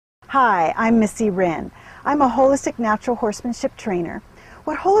Hi, I'm Missy Wryn. I'm a holistic natural horsemanship trainer.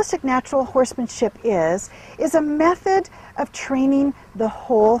 What holistic natural horsemanship is a method of training the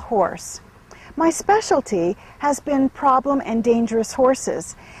whole horse. My specialty has been problem and dangerous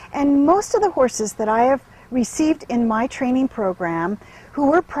horses, and most of the horses that I have received in my training program who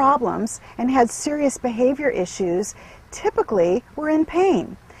were problems and had serious behavior issues typically were in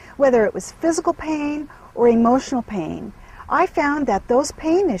pain, whether it was physical pain or emotional pain. I found that those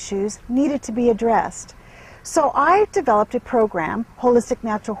pain issues needed to be addressed. So I developed a program, Holistic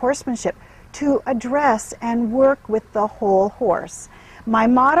Natural Horsemanship, to address and work with the whole horse. My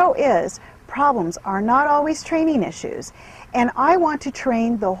motto is, problems are not always training issues, and I want to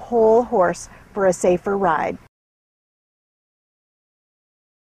train the whole horse for a safer ride.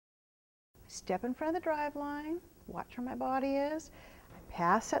 Step in front of the drive line, watch where my body is, I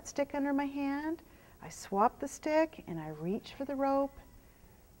pass that stick under my hand, I swap the stick and I reach for the rope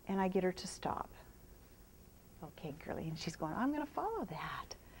and I get her to stop. Okay, girlie, and she's going, I'm going to follow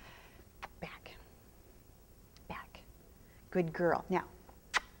that. Back, back. Good girl. Now,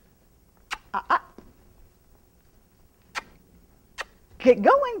 get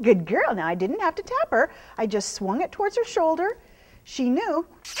going, good girl. Now, I didn't have to tap her. I just swung it towards her shoulder. She knew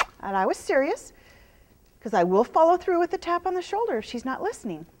that I was serious because I will follow through with the tap on the shoulder if she's not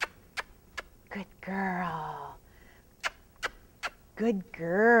listening. Good girl. Good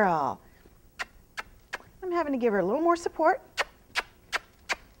girl. I'm having to give her a little more support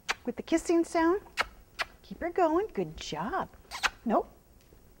with the kissing sound. Keep her going. Good job. Nope.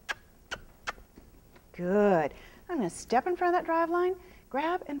 Good. I'm going to step in front of that drive line,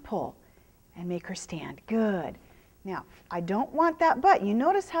 grab and pull, and make her stand. Good. Now, I don't want that butt. You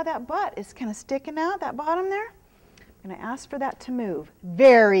notice how that butt is kind of sticking out, that bottom there? I'm going to ask for that to move.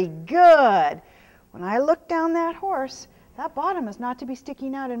 Very good. When I look down that horse, that bottom is not to be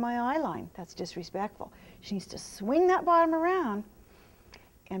sticking out in my eye line. That's disrespectful. She needs to swing that bottom around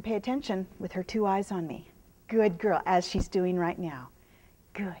and pay attention with her two eyes on me. Good girl, as she's doing right now.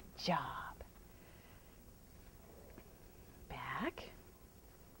 Good job. Back.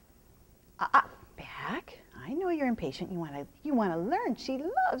 Back. I know you're impatient. You want to learn. She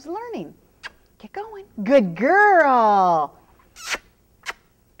loves learning. Get going. Good girl.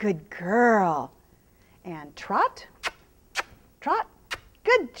 Good girl. And trot. Trot.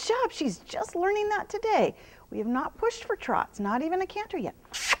 Good job. She's just learning that today. We have not pushed for trots, not even a canter yet.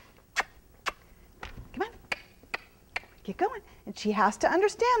 Come on. Get going. And she has to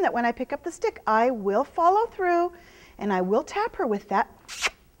understand that when I pick up the stick, I will follow through and I will tap her with that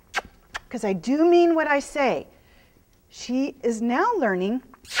because I do mean what I say. She is now learning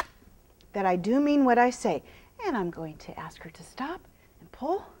that I do mean what I say. And I'm going to ask her to stop and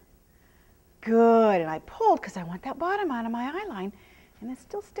pull. Good. And I pulled because I want that bottom out of my eye line. And it's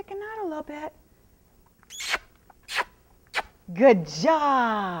still sticking out a little bit. Good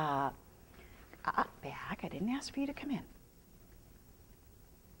job. Back. I didn't ask for you to come in.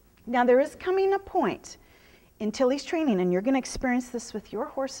 Now there is coming a point in Tilly's training, and you're going to experience this with your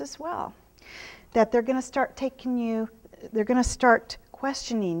horse as well, that they're going to start they're going to start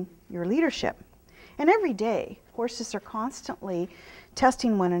questioning your leadership. And every day, horses are constantly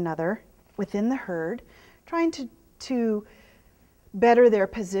testing one another within the herd, trying to better their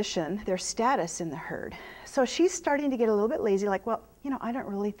position, their status in the herd. So she's starting to get a little bit lazy, like, well, I don't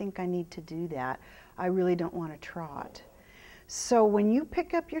really think I need to do that. I really don't want to trot. So when you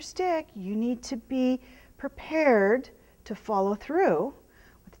pick up your stick, you need to be prepared to follow through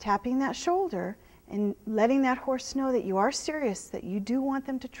with tapping that shoulder and letting that horse know that you are serious, that you do want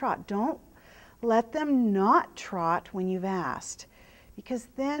them to trot. Don't let them not trot when you've asked, because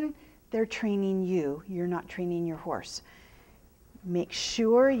then they're training you. You're not training your horse. Make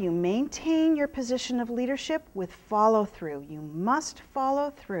sure you maintain your position of leadership with follow through. You must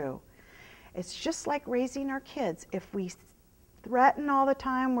follow through. It's just like raising our kids. If we threaten all the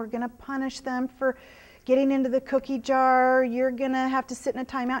time, we're going to punish them for getting into the cookie jar, you're going to have to sit in a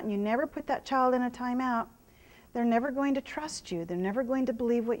timeout, and you never put that child in a timeout, they're never going to trust you. They're never going to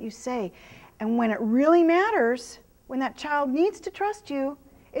believe what you say. And when it really matters, when that child needs to trust you,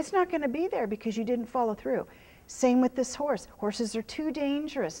 it's not going to be there because you didn't follow through. Same with this horse. Horses are too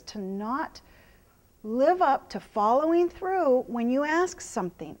dangerous to not live up to following through when you ask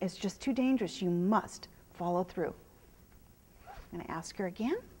something. It's just too dangerous. You must follow through. I'm going to ask her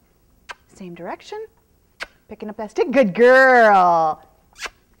again. Same direction. Picking up that stick. Good girl.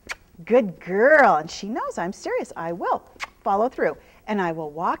 Good girl. And she knows I'm serious. I will follow through. And I will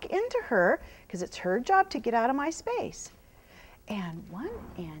walk into her because it's her job to get out of my space. And 1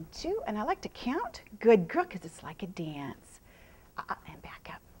 and 2. And I like to count. Good girl, because it's like a dance. And back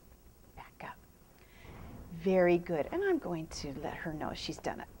up. Very good. And I'm going to let her know she's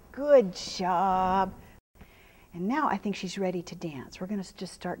done a good job. And now I think she's ready to dance. We're going to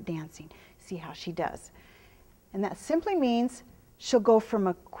just start dancing, see how she does. And that simply means she'll go from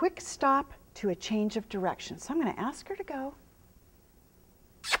a quick stop to a change of direction. So I'm going to ask her to go.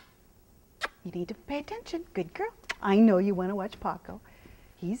 You need to pay attention. Good girl. I know you want to watch Paco.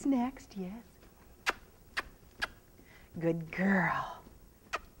 He's next, yes. Good girl.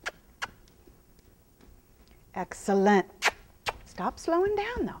 Excellent. Stop slowing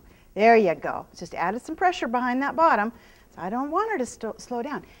down, though. There you go. Just added some pressure behind that bottom. So I don't want her to slow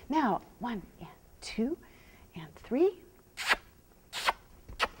down. Now, 1 and 2 and 3.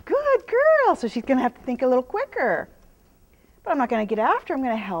 Good girl. So she's going to have to think a little quicker. But I'm not going to get after her. I'm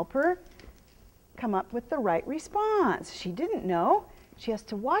going to help her come up with the right response. She didn't know. She has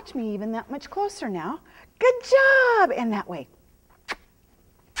to watch me even that much closer now. Good job. And that way.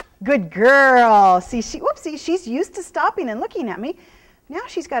 Good girl. See, whoopsie, she's used to stopping and looking at me. Now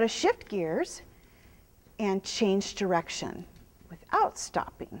she's got to shift gears and change direction without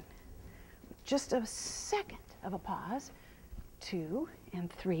stopping. Just a second of a pause. 2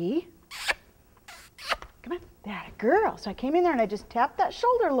 and 3. Come on, that girl. So I came in there and I just tapped that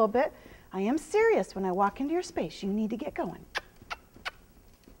shoulder a little bit. I am serious. When I walk into your space, you need to get going.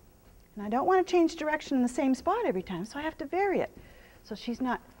 And I don't want to change direction in the same spot every time, so I have to vary it. So she's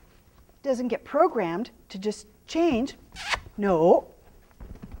doesn't get programmed to just change. No.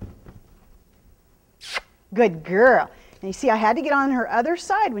 Good girl. And you see, I had to get on her other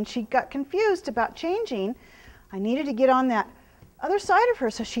side when she got confused about changing. I needed to get on that other side of her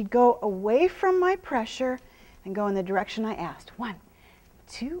so she'd go away from my pressure and go in the direction I asked. 1,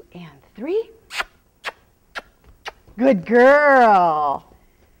 2, and 3. Good girl.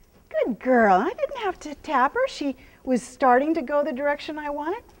 Good girl. I didn't have to tap her. She was starting to go the direction I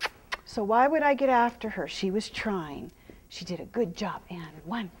wanted. So why would I get after her? She was trying. She did a good job. And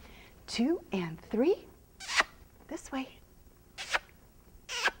 1, 2, and 3. This way.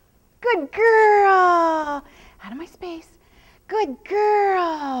 Good girl. Out of my space. Good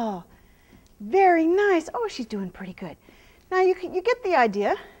girl. Very nice. Oh, she's doing pretty good. Now you get the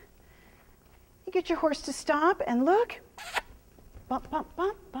idea. You get your horse to stop and look. Bump, bump,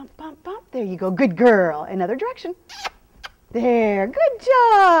 bump, bump, bump, bump. There you go. Good girl. Another direction. There. Good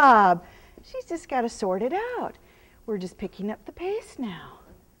job. She's just got to sort it out. We're just picking up the pace now.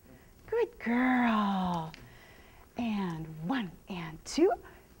 Good girl. And 1 and 2.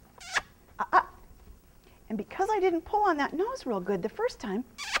 And because I didn't pull on that nose real good the first time,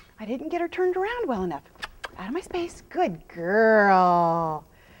 I didn't get her turned around well enough. Out of my space. Good girl.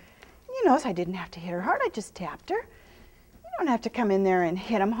 You notice I didn't have to hit her hard. I just tapped her. You don't have to come in there and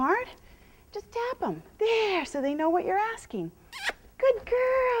hit them hard. Just tap them. There, so they know what you're asking. Good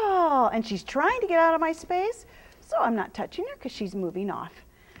girl. And she's trying to get out of my space, so I'm not touching her because she's moving off.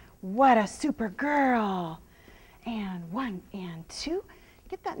 What a super girl. And 1 and 2.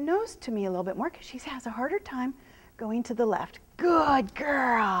 Get that nose to me a little bit more because she has a harder time going to the left. Good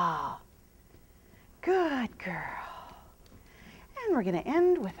girl. Good girl. And we're going to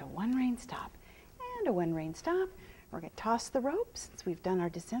end with a 1 rein stop and a 1 rein stop. We're going to toss the rope since we've done our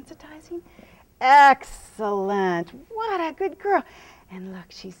desensitizing. Excellent. What a good girl. And look,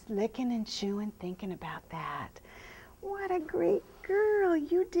 she's licking and chewing, thinking about that. What a great girl.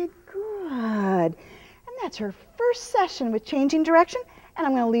 You did good. And that's her first session with changing direction. And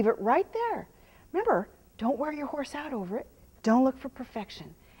I'm going to leave it right there. Remember, don't wear your horse out over it. Don't look for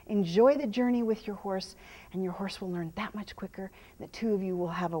perfection. Enjoy the journey with your horse, and your horse will learn that much quicker. The two of you will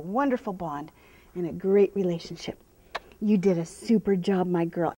have a wonderful bond and a great relationship. You did a super job, my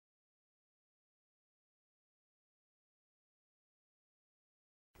girl.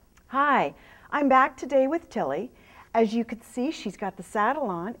 Hi, I'm back today with Tilly. As you can see, she's got the saddle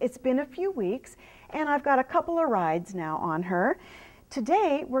on. It's been a few weeks, and I've got a couple of rides now on her.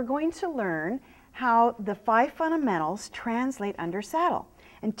 Today, we're going to learn how the 5 fundamentals translate under saddle.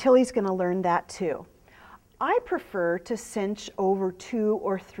 And Tilly's going to learn that too. I prefer to cinch over 2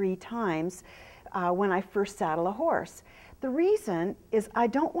 or 3 times when I first saddle a horse. The reason is I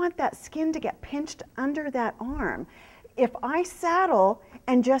don't want that skin to get pinched under that arm. If I saddle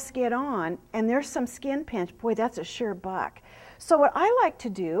and just get on and there's some skin pinch, boy, that's a sure buck. So what I like to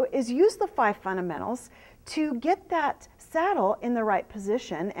do is use the 5 fundamentals to get that saddle in the right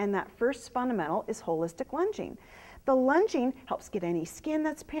position, and that first fundamental is holistic lunging. The lunging helps get any skin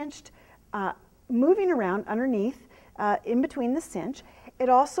that's pinched moving around underneath in between the cinch. It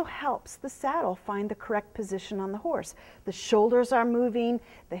also helps the saddle find the correct position on the horse. The shoulders are moving,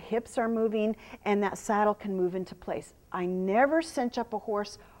 the hips are moving, and that saddle can move into place. I never cinch up a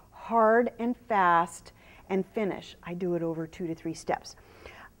horse hard and fast and finish. I do it over 2 to 3 steps.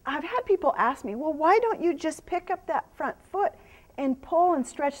 I've had people ask me, well, why don't you just pick up that front foot and pull and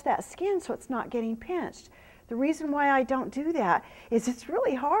stretch that skin so it's not getting pinched? The reason why I don't do that is it's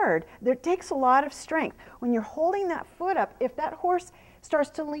really hard. It takes a lot of strength. When you're holding that foot up, if that horse starts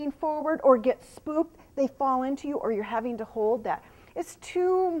to lean forward or get spooked, they fall into you, or you're having to hold that. It's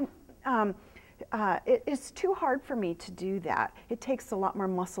too hard for me to do that. It takes a lot more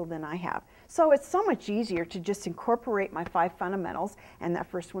muscle than I have. So it's so much easier to just incorporate my 5 fundamentals, and that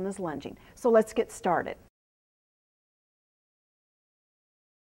first one is lunging. So let's get started.